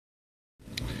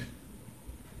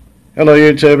Hello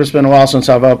YouTube, it's been a while since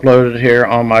I've uploaded here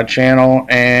on my channel,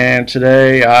 and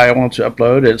today I want to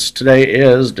upload. Today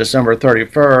is December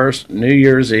 31st, New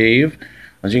Year's Eve.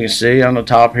 As you can see on the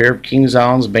top here, King's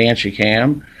Banshee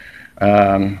Cam.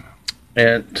 When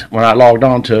I logged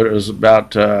on to it, it was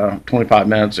about 25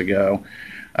 minutes ago.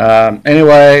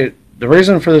 Anyway, the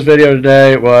reason for this video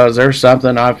today was there's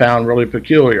something I found really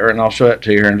peculiar, and I'll show it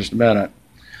to you here in just a minute.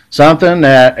 Something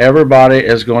that everybody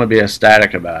is going to be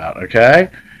ecstatic about, okay?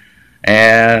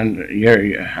 And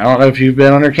I don't know if you've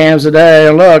been on their cams today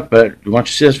and look, but once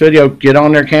you see this video, get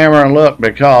on their camera and look,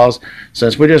 because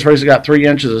since we just recently got 3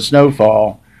 inches of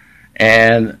snowfall,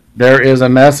 and there is a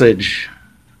message,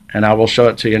 and I will show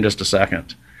it to you in just a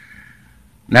second.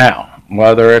 Now,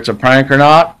 whether it's a prank or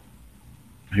not,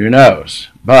 who knows?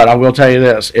 But I will tell you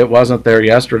this, it wasn't there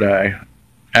yesterday.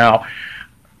 Now,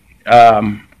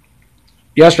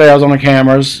 yesterday I was on the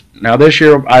cameras. Now this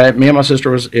year, me and my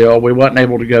sister was ill. We wasn't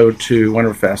able to go to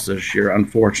Winterfest this year,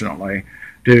 unfortunately,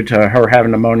 due to her having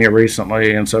pneumonia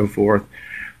recently and so forth.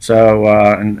 So,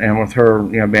 and with her,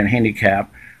 being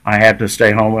handicapped, I had to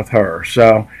stay home with her.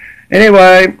 So,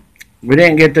 anyway, we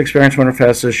didn't get to experience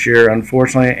Winterfest this year,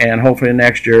 unfortunately, and hopefully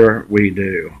next year we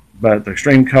do. But the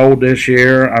extreme cold this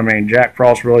year, I mean, Jack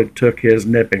Frost really took his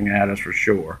nipping at us for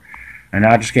sure. And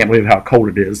I just can't believe how cold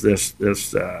it is this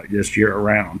year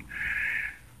around.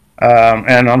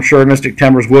 And I'm sure Mystic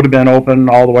Timbers would have been open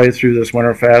all the way through this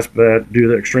Winterfest, but due to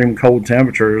the extreme cold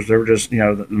temperatures, they were just,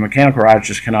 the mechanical rides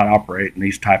just cannot operate in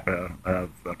these type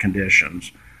of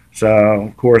conditions. So,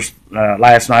 of course,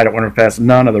 last night at Winterfest,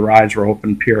 none of the rides were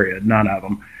open, period, none of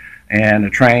them. And the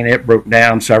train, it broke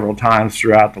down several times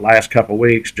throughout the last couple of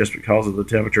weeks just because of the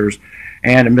temperatures.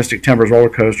 And the Mystic Timbers roller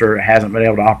coaster hasn't been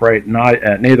able to operate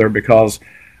neither because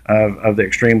of the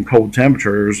extreme cold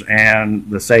temperatures and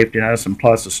the safetiness, and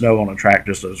plus the snow on the track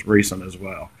just as recent as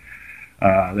well.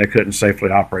 They couldn't safely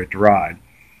operate the ride.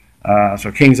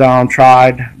 So King's Island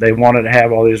tried. They wanted to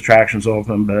have all these attractions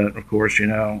open, but of course,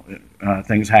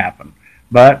 things happen.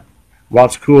 But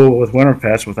what's cool with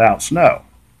Winterfest without snow?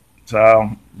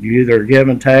 So you either give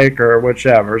and take or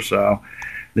whichever. So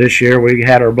this year we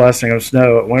had our blessing of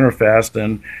snow at Winterfest,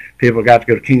 and people got to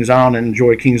go to King's Island and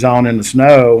enjoy King's Island in the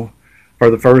snow for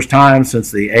the first time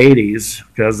since the 80s,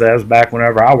 because that was back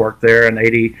whenever I worked there in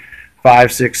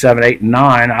 85, 6, 7, 8, and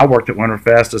 9. I worked at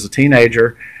Winterfest as a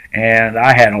teenager, and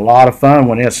I had a lot of fun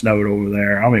when it snowed over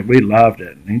there. I mean, we loved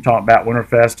it. And you talk about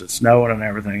Winterfest, it's snowing and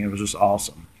everything. It was just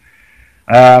awesome.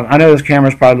 I know this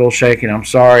camera's probably a little shaky, and I'm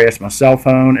sorry. It's my cell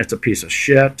phone. It's a piece of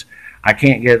shit. I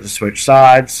can't get it to switch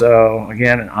sides, so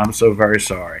again, I'm so very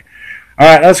sorry. All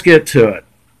right, let's get to it.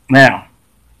 Now,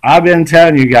 I've been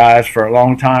telling you guys for a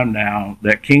long time now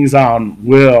that King's Island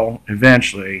will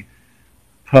eventually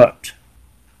put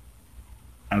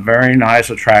a very nice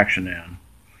attraction in.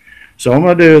 So what I'm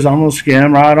going to do is I'm going to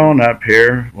skim right on up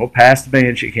here. We'll pass the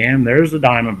Banshee Cam. There's the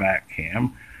Diamondback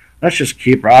Cam. Let's just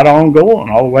keep right on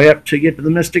going all the way up to get to the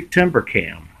Mystic Timber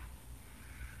Cam.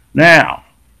 Now,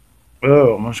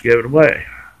 let's give it away.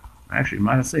 Actually, you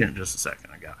might have seen it just a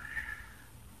second ago.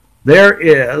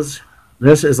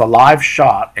 This is a live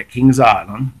shot at King's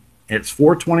Island. It's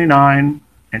 4:29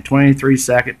 and 23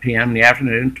 p.m. in the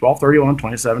afternoon,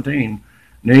 12/31/2017,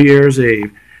 New Year's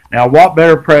Eve. Now, what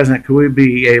better present could we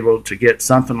be able to get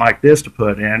something like this to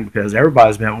put in, because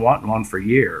everybody's been wanting one for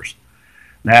years.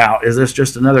 Now, is this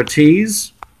just another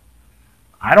tease?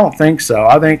 I don't think so.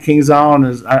 I think King's Island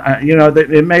is,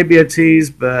 it may be a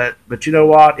tease, but you know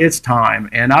what? It's time.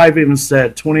 And I've even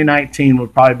said 2019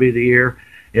 would probably be the year.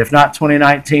 If not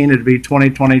 2019, it'd be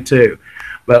 2022.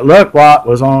 But look what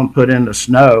was put into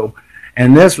snow.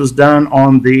 And this was done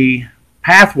on the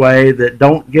pathway that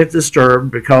don't get disturbed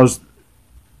because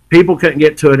people couldn't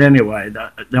get to it anyway.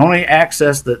 The only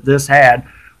access that this had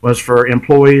was for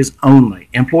employees only.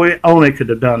 Employee only could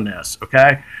have done this,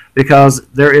 okay? Because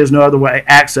there is no other way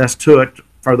access to it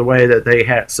for the way that they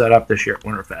had set up this year at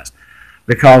Winterfest,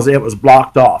 because it was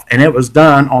blocked off. And it was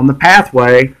done on the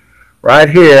pathway right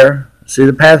here. See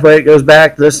the pathway that goes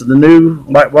back? This is the new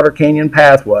Whitewater Canyon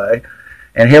pathway.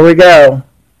 And here we go.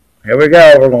 Here we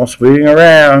go. We're going to swing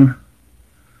around.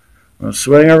 We're going to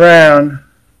swing around.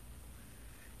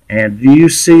 And do you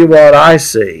see what I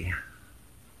see?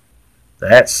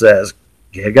 That says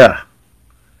Giga.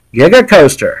 Giga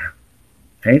Coaster.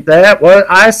 Ain't that what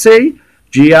I see?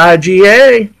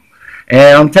 G-I-G-A.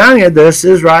 And I'm telling you, this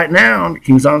is right now on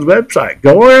King's Island's website.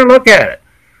 Go in and look at it.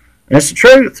 It's the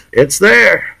truth. It's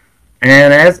there.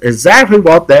 And that's exactly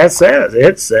what that says.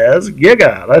 It says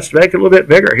Giga. Let's make it a little bit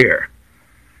bigger here.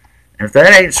 If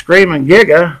that ain't screaming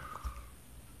Giga,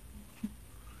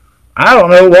 I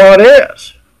don't know what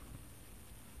is.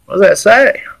 What does that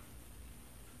say?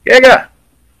 Giga.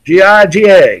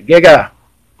 G-I-G-A. Giga.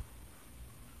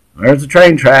 There's the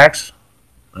train tracks.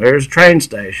 There's the train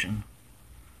station.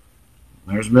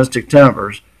 There's Mystic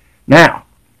Timbers. Now,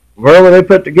 where will they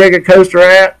put the Giga Coaster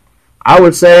at? I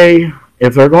would say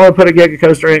if they're going to put a Giga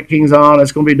Coaster at Kings Island,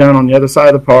 it's going to be done on the other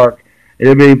side of the park.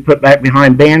 It'll be put back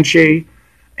behind Banshee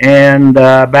and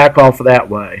back off of that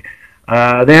way.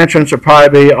 The entrance will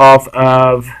probably be off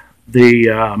of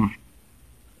the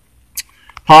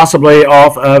possibly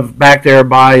off of back there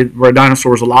by where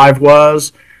Dinosaurs Alive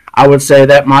was. I would say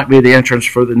that might be the entrance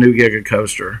for the new Giga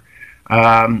Coaster.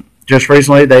 Just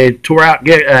recently, they tore out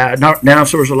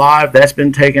Dinosaurs Alive. That's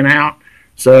been taken out.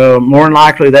 So more than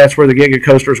likely, that's where the Giga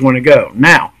Coaster is going to go.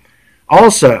 Now,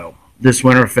 also, this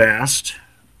Winterfest,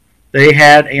 they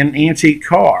had an antique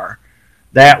car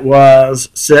that was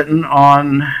sitting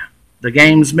on the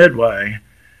games midway.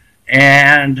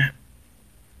 And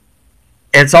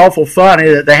it's awful funny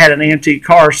that they had an antique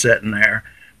car sitting there,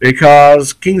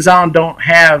 because Kings Island don't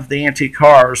have the antique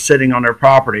cars sitting on their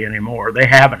property anymore. They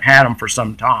haven't had them for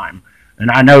some time,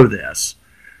 and I know this.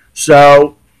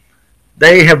 So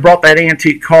they have brought that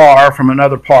antique car from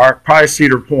another park, probably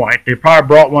Cedar Point. They probably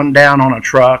brought one down on a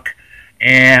truck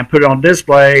and put it on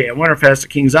display at Winterfest at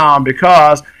Kings Island,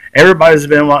 because everybody's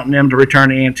been wanting them to return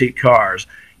the antique cars.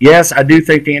 Yes, I do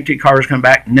think the antique cars come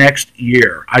back next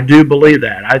year. I do believe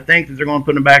that. I think that they're going to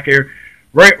put them back here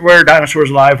right where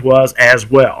Dinosaurs Alive was as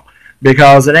well,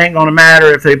 because it ain't going to matter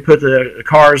if they put the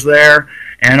cars there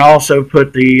and also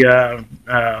put the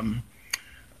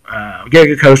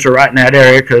Giga Coaster right in that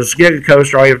area, because Giga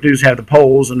Coaster, all you have to do is have the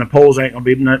poles, and the poles ain't going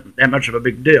to be that much of a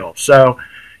big deal. So,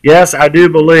 yes, I do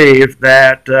believe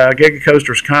that Giga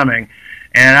Coaster's coming,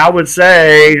 and I would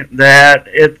say that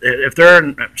if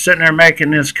they're sitting there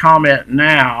making this comment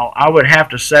now, I would have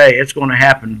to say it's going to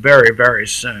happen very, very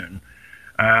soon.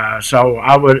 So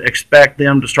I would expect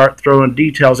them to start throwing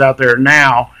details out there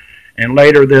now, and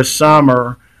later this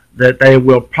summer that they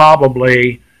will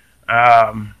probably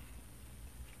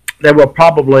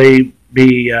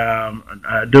be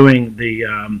doing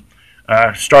the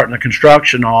starting the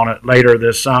construction on it later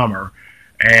this summer,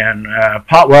 and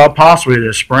possibly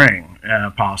this spring,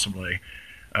 possibly,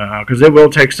 because it will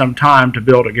take some time to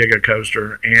build a Giga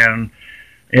Coaster, and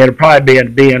it'll probably be a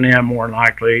B&M more than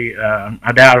likely.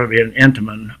 I doubt it'll be an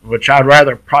Intamin, which I'd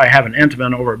rather probably have an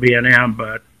Intamin over a B&M,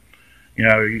 but you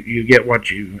know, you get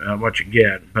what you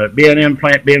get. But B&M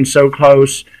plant being so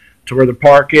close to where the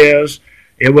park is,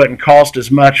 it wouldn't cost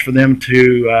as much for them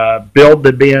to build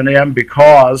the B&M,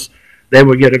 because they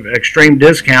would get an extreme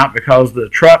discount, because the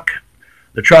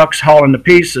trucks hauling the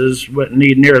pieces wouldn't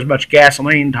need near as much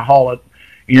gasoline to haul it,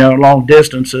 you know, long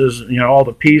distances, you know, all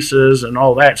the pieces and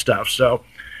all that stuff. So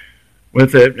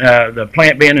with the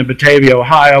plant being in Batavia,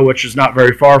 Ohio, which is not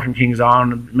very far from Kings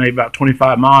Island, maybe about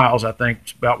 25 miles, I think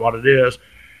is about what it is,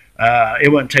 it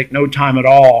wouldn't take no time at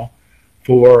all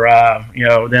for you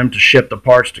know, them to ship the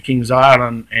parts to Kings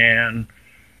Island, and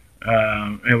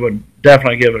it would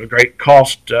definitely give it a great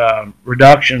cost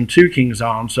reduction to Kings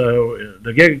Island. So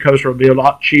the Giga Coaster would be a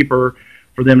lot cheaper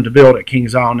for them to build at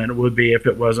Kings Island than it would be if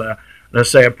it was let's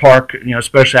say a park, you know,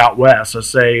 especially out west, let's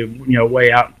say, you know,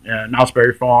 way out Knott's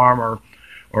Berry Farm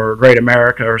or Great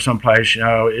America or someplace. You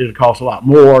know, it would cost a lot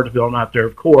more to build them out there,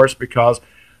 of course, because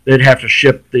they'd have to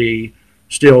ship the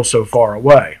steel so far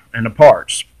away and the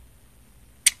parts.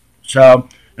 So,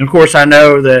 and of course, I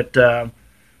know that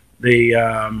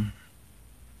the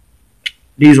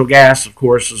diesel gas, of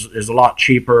course, is a lot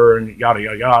cheaper, and yada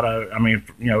yada yada. I mean,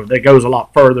 you know, that goes a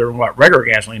lot further than what regular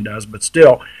gasoline does, but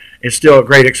still, it's still a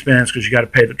great expense, because you got to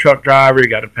pay the truck driver, you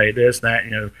got to pay this, that,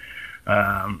 you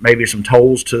know, maybe some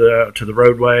tolls to the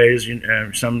roadways,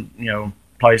 some, you know,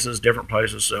 places, different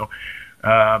places. So,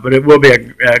 but it will be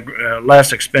a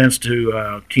less expense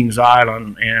to Kings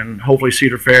Island, and hopefully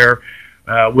Cedar Fair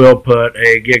will put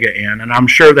a Giga in, and I'm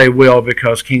sure they will,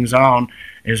 because Kings Island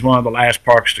is one of the last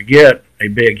parks to get a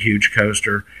big, huge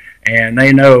coaster, and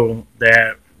they know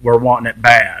that we're wanting it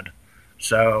bad.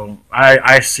 So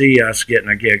I see us getting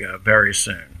a Giga very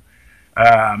soon.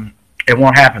 It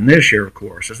won't happen this year, of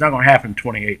course. It's not going to happen in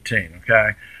 2018,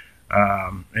 okay?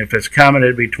 If it's coming,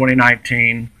 it'd be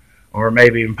 2019 or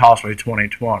maybe even possibly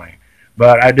 2020.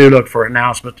 But I do look for an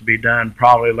announcement to be done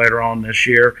probably later on this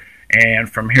year. And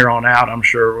from here on out, I'm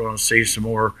sure we're going to see some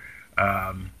more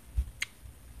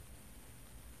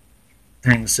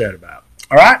things said about it.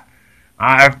 All right?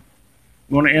 I'm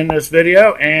going to end this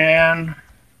video, and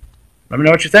let me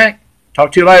know what you think.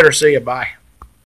 Talk to you later. See you. Bye.